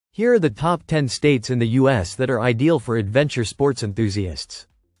Here are the top 10 states in the U.S. that are ideal for adventure sports enthusiasts.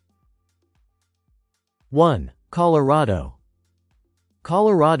 1. Colorado.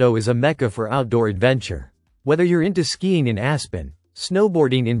 Colorado is a mecca for outdoor adventure. Whether you're into skiing in Aspen,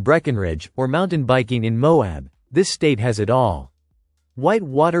 snowboarding in Breckenridge, or mountain biking in Moab, this state has it all. White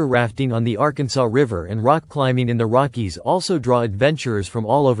water rafting on the Arkansas River and rock climbing in the Rockies also draw adventurers from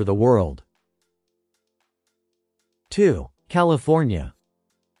all over the world. 2. California.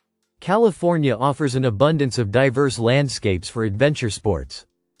 California offers an abundance of diverse landscapes for adventure sports.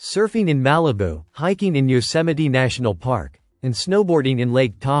 Surfing in Malibu, hiking in Yosemite National Park, and snowboarding in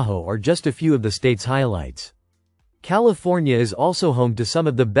Lake Tahoe are just a few of the state's highlights. California is also home to some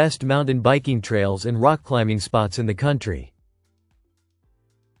of the best mountain biking trails and rock climbing spots in the country.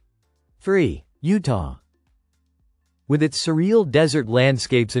 3. Utah. With its surreal desert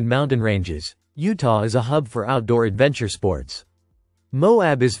landscapes and mountain ranges, Utah is a hub for outdoor adventure sports.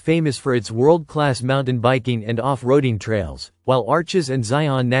 Moab is famous for its world-class mountain biking and off-roading trails, while Arches and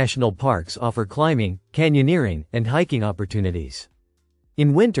Zion National Parks offer climbing, canyoneering, and hiking opportunities.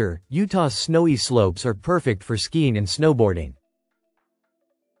 In winter, Utah's snowy slopes are perfect for skiing and snowboarding.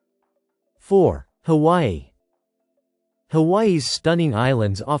 4. Hawaii. Hawaii's stunning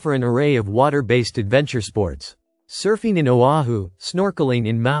islands offer an array of water-based adventure sports. Surfing in Oahu, snorkeling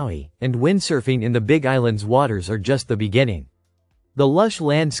in Maui, and windsurfing in the Big Island's waters are just the beginning. The lush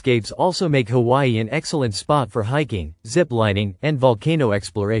landscapes also make Hawaii an excellent spot for hiking, zip-lining, and volcano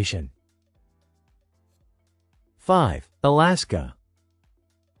exploration. 5. Alaska.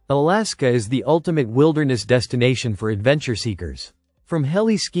 Alaska is the ultimate wilderness destination for adventure seekers. From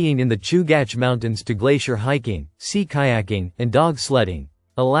heli skiing in the Chugach Mountains to glacier hiking, sea kayaking, and dog sledding,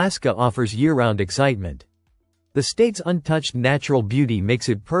 Alaska offers year-round excitement. The state's untouched natural beauty makes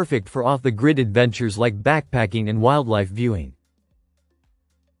it perfect for off-the-grid adventures like backpacking and wildlife viewing.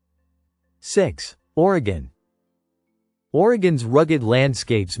 6. Oregon. Oregon's rugged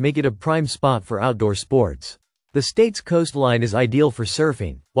landscapes make it a prime spot for outdoor sports. The state's coastline is ideal for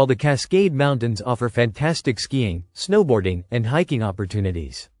surfing, while the Cascade Mountains offer fantastic skiing, snowboarding, and hiking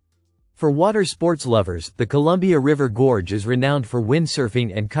opportunities. For water sports lovers, the Columbia River Gorge is renowned for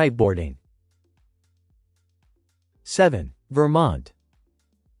windsurfing and kiteboarding. 7. Vermont.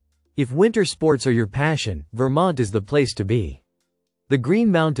 If winter sports are your passion, Vermont is the place to be. The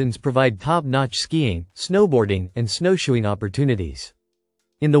Green Mountains provide top-notch skiing, snowboarding, and snowshoeing opportunities.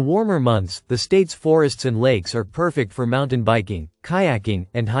 In the warmer months, the state's forests and lakes are perfect for mountain biking, kayaking,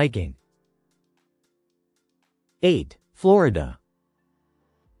 and hiking. 8. Florida.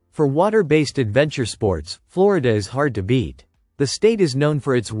 For water-based adventure sports, Florida is hard to beat. The state is known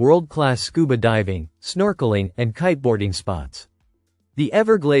for its world-class scuba diving, snorkeling, and kiteboarding spots. The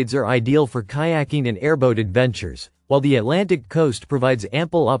Everglades are ideal for kayaking and airboat adventures, while the Atlantic coast provides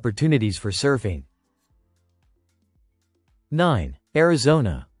ample opportunities for surfing. 9.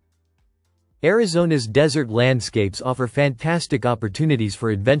 Arizona. Arizona's desert landscapes offer fantastic opportunities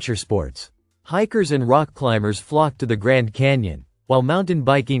for adventure sports. Hikers and rock climbers flock to the Grand Canyon, while mountain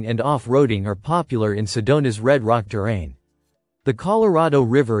biking and off-roading are popular in Sedona's red rock terrain. The Colorado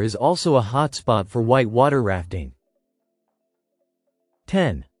River is also a hotspot for whitewater rafting.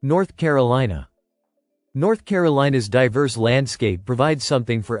 10. North Carolina. North Carolina's diverse landscape provides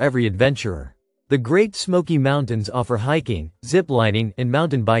something for every adventurer. The Great Smoky Mountains offer hiking, zip-lining, and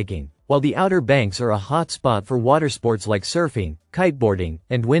mountain biking, while the Outer Banks are a hot spot for water sports like surfing, kiteboarding,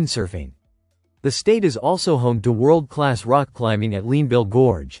 and windsurfing. The state is also home to world-class rock climbing at Leanville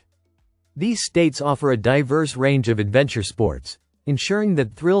Gorge. These states offer a diverse range of adventure sports, ensuring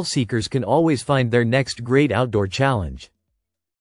that thrill seekers can always find their next great outdoor challenge.